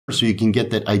so you can get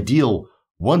that ideal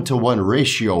 1-to-1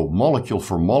 ratio molecule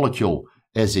for molecule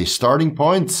as a starting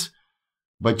point,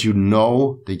 but you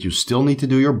know that you still need to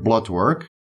do your blood work.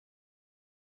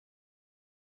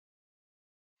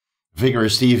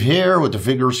 Vigorous Steve here with the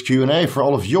Vigorous Q&A for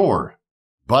all of your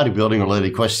bodybuilding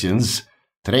related questions.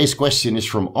 Today's question is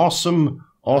from Awesome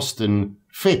Austin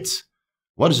Fit.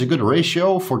 What is a good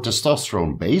ratio for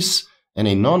testosterone base and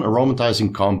a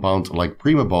non-aromatizing compound like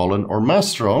primobolan or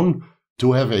masterone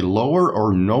to have a lower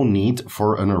or no need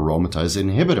for an aromatase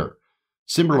inhibitor?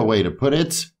 Similar way to put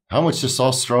it, how much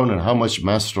testosterone and how much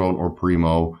masterone or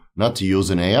primo not to use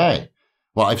in AI?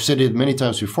 Well, I've said it many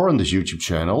times before on this YouTube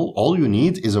channel, all you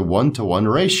need is a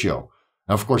 1-to-1 ratio.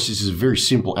 Now, of course, this is a very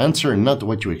simple answer and not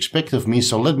what you expect of me,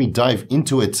 so let me dive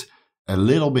into it a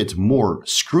little bit more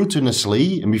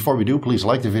scrupulously. And before we do, please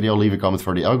like the video, leave a comment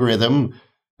for the algorithm,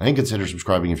 and consider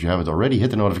subscribing if you haven't already.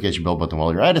 Hit the notification bell button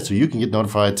while you're at it so you can get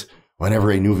notified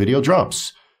whenever a new video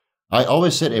drops. I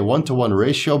always said a 1-to-1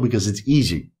 ratio because it's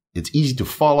easy. It's easy to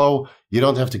follow. You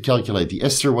don't have to calculate the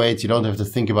ester weight. You don't have to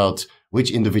think about which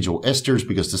individual esters,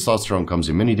 because testosterone comes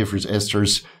in many different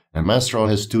esters, and masterone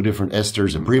has 2 different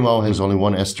esters, and primo has only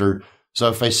 1 ester. So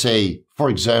if I say, for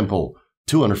example,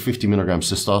 250 milligrams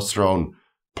testosterone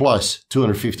plus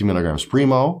 250 milligrams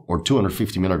primo, or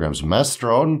 250 milligrams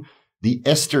masterone, the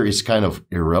ester is kind of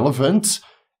irrelevant,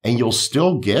 and you'll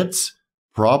still get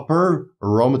proper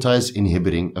aromatase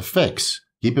inhibiting effects.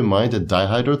 Keep in mind that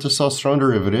dihydrotestosterone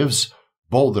derivatives,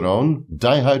 boldenone,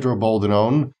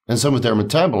 dihydroboldenone, and some of their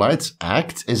metabolites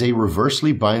act as a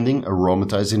reversely binding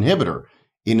aromatase inhibitor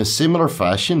in a similar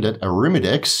fashion that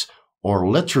arimidex or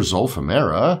letrozole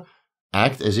Femara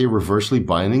act as a reversely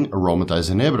binding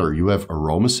aromatase inhibitor. You have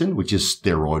aromasin, which is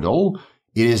steroidal.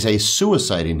 It is a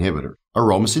suicide inhibitor.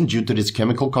 Aromasin, due to its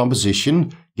chemical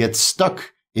composition, gets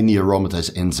stuck in the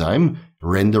aromatase enzyme,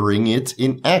 rendering it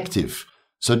inactive.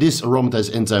 So this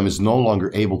aromatase enzyme is no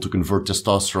longer able to convert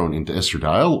testosterone into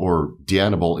estradiol or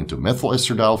dianabol into methyl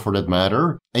estradiol for that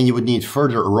matter. And you would need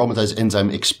further aromatase enzyme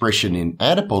expression in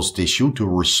adipose tissue to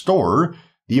restore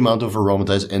the amount of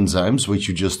aromatase enzymes which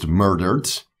you just murdered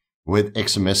with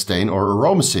exemestane or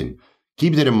aromasin.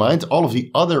 Keep that in mind. All of the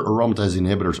other aromatase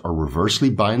inhibitors are reversely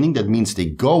binding. That means they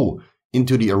go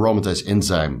into the aromatase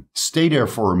enzyme, stay there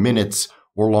for a minute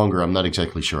or longer. I'm not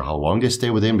exactly sure how long they stay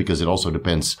within because it also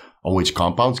depends on which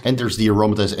compounds enters the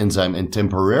aromatase enzyme and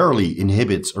temporarily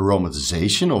inhibits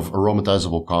aromatization of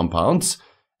aromatizable compounds,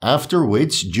 after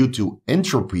which, due to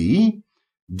entropy,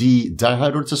 the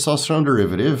dihydrotestosterone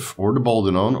derivative or the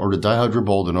boldenone or the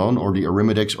dihydroboldenone or the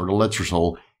arimidex or the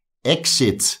letrozole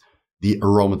exit the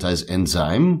aromatase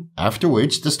enzyme, after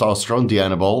which testosterone,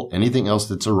 dianabol, anything else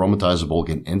that's aromatizable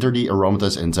can enter the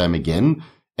aromatase enzyme again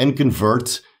and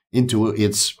convert into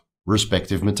its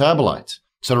respective metabolite.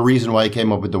 So the reason why I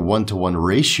came up with the 1-to-1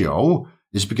 ratio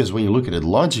is because when you look at it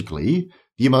logically,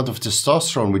 the amount of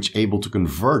testosterone which is able to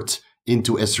convert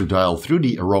into estradiol through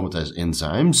the aromatase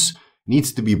enzymes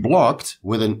needs to be blocked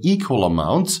with an equal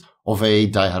amount of a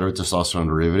dihydrotestosterone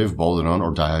derivative, boldenone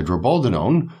or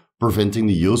dihydroboldenone, preventing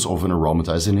the use of an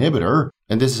aromatase inhibitor.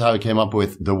 And this is how I came up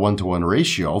with the 1-to-1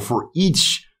 ratio. For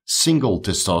each single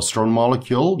testosterone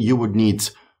molecule, you would need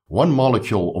 1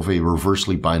 molecule of a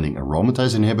reversely binding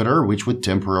aromatase inhibitor, which would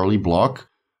temporarily block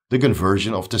the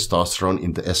conversion of testosterone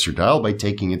into estradiol by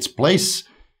taking its place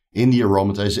in the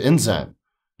aromatase enzyme.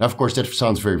 Now, of course, that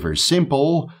sounds very, very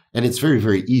simple, and it's very,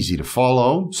 very easy to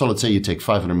follow. So let's say you take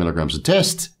 500 milligrams of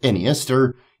test, any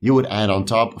ester, you would add on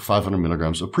top 500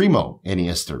 milligrams of primo, any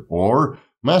ester, or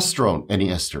masterone, any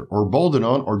ester, or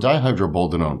boldenone or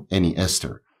dihydroboldenone, any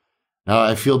ester. Now,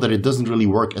 I feel that it doesn't really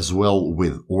work as well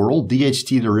with oral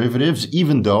DHT derivatives,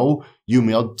 even though you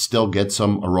may still get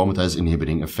some aromatase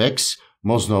inhibiting effects.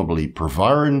 Most notably,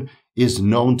 Proviron is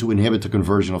known to inhibit the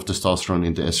conversion of testosterone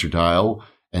into estradiol,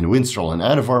 and Winstrol and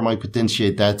Adavar might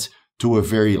potentiate that to a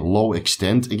very low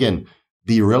extent. Again,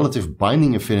 the relative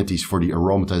binding affinities for the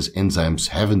aromatase enzymes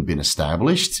haven't been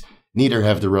established. Neither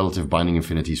have the relative binding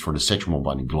affinities for the sexual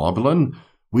binding globulin.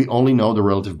 We only know the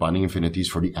relative binding affinities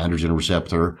for the androgen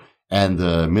receptor and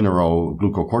the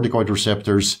mineroglucocorticoid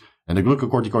receptors, and the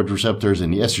glucocorticoid receptors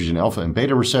and the estrogen alpha and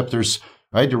beta receptors,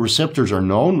 right? The receptors are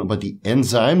known, but the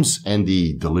enzymes and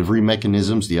the delivery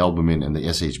mechanisms, the albumin and the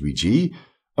SHBG,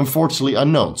 unfortunately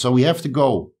unknown. So we have to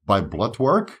go by blood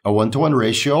work, a 1-to-1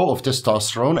 ratio of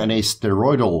testosterone and a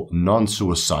steroidal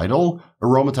non-suicidal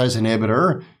aromatase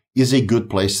inhibitor is a good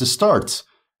place to start.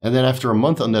 And then after a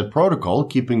month on that protocol,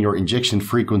 keeping your injection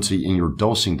frequency and your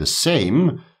dosing the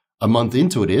same, a month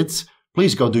into it,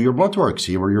 please go do your blood work.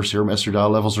 See where your serum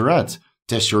estradiol levels are at.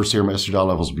 Test your serum estradiol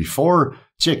levels before,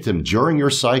 check them during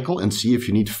your cycle, and see if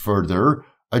you need further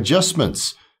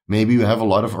adjustments. Maybe you have a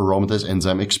lot of aromatase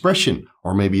enzyme expression,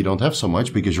 or maybe you don't have so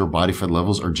much because your body fat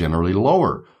levels are generally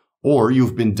lower. Or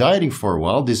you've been dieting for a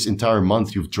while. This entire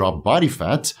month you've dropped body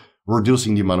fat,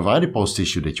 reducing the amount of adipose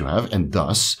tissue that you have, and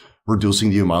thus reducing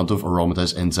the amount of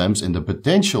aromatase enzymes and the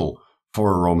potential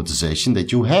for aromatization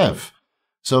that you have.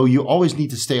 So you always need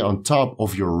to stay on top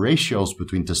of your ratios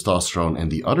between testosterone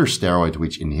and the other steroid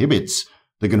which inhibits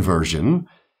the conversion.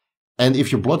 And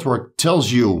if your blood work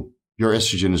tells you your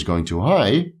estrogen is going too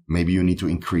high, maybe you need to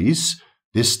increase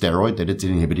this steroid that it's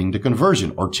inhibiting the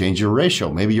conversion, or change your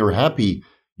ratio. Maybe you're happy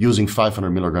using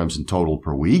 500 milligrams in total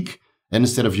per week, and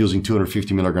instead of using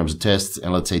 250 milligrams of test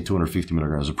and let's say 250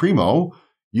 milligrams of Primo,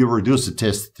 you reduce the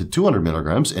test to 200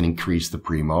 milligrams and increase the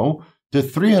Primo to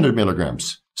 300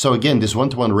 milligrams. So again, this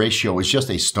 1-to-1 ratio is just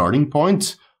a starting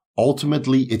point.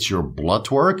 Ultimately, it's your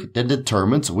blood work that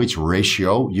determines which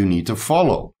ratio you need to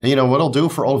follow. And you know what I'll do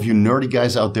for all of you nerdy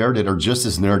guys out there that are just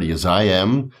as nerdy as I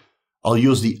am? I'll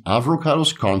use the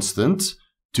Avogadro's constant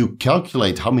to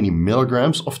calculate how many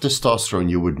milligrams of testosterone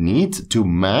you would need to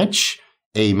match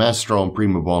a mastrone,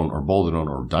 primobolan, or boldenone,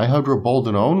 or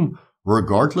dihydroboldenone,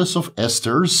 regardless of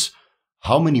esters,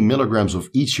 how many milligrams of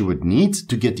each you would need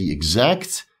to get the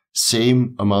exact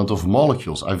same amount of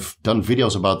molecules. I've done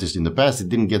videos about this in the past. It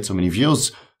didn't get so many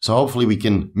views. So hopefully we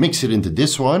can mix it into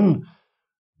this one.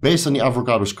 Based on the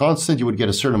Avogadro's constant, you would get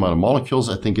a certain amount of molecules.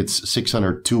 I think it's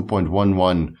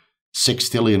 602.11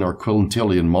 sextillion or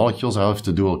quintillion molecules. I'll have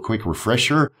to do a quick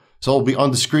refresher. So I'll be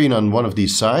on the screen on one of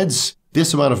these sides.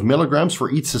 This amount of milligrams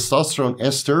for each testosterone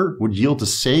ester would yield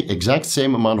the exact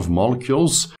same amount of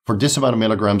molecules for this amount of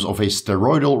milligrams of a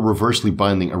steroidal reversely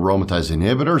binding aromatase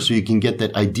inhibitor. So you can get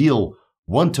that ideal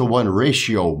 1-to-1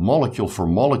 ratio molecule for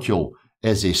molecule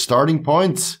as a starting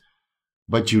point.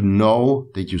 But you know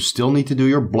that you still need to do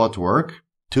your blood work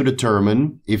to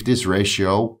determine if this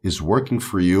ratio is working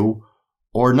for you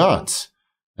or not.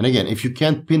 And again, if you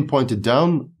can't pinpoint it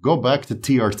down, go back to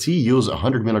TRT, use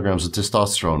 100 milligrams of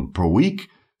testosterone per week,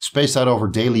 spaced out over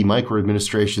daily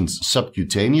microadministrations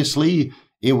subcutaneously,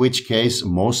 in which case,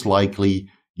 most likely,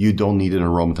 you don't need an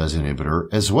aromatase inhibitor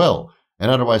as well.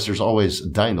 And otherwise, there's always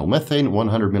diindolylmethane,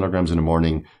 100 milligrams in the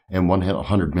morning and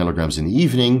 100 milligrams in the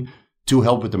evening to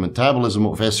help with the metabolism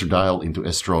of estradiol into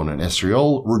estrone and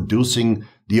estriol, reducing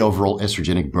the overall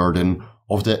estrogenic burden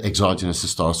of the exogenous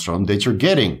testosterone that you're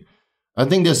getting. I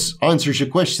think this answers your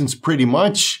questions pretty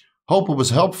much. Hope it was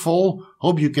helpful.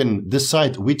 Hope you can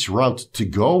decide which route to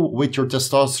go with your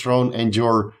testosterone and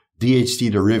your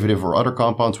DHT derivative or other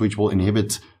compounds which will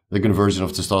inhibit the conversion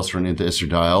of testosterone into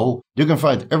estradiol. You can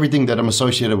find everything that I'm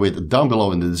associated with down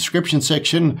below in the description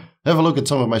section. Have a look at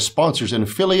some of my sponsors and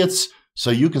affiliates so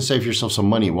you can save yourself some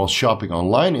money while shopping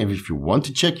online. And if you want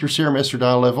to check your serum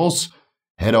estradiol levels,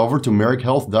 head over to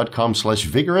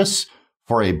merrickhealth.com/vigorous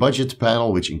for a budget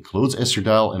panel which includes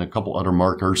estradiol and a couple other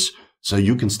markers so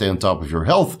you can stay on top of your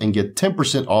health and get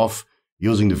 10% off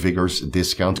using the Vigorous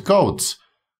discount codes.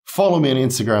 Follow me on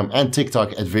Instagram and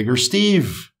TikTok at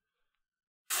VigorSteve.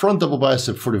 Front double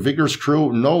bicep for the Vigorous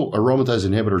crew. No aromatase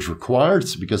inhibitors required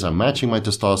because I'm matching my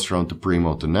testosterone to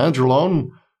Primo to Nandrolone,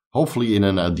 hopefully in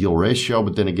an ideal ratio.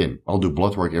 But then again, I'll do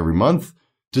blood work every month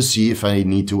to see if I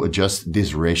need to adjust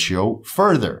this ratio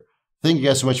further. Thank you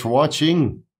guys so much for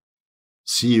watching.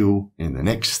 See you in the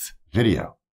next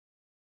video.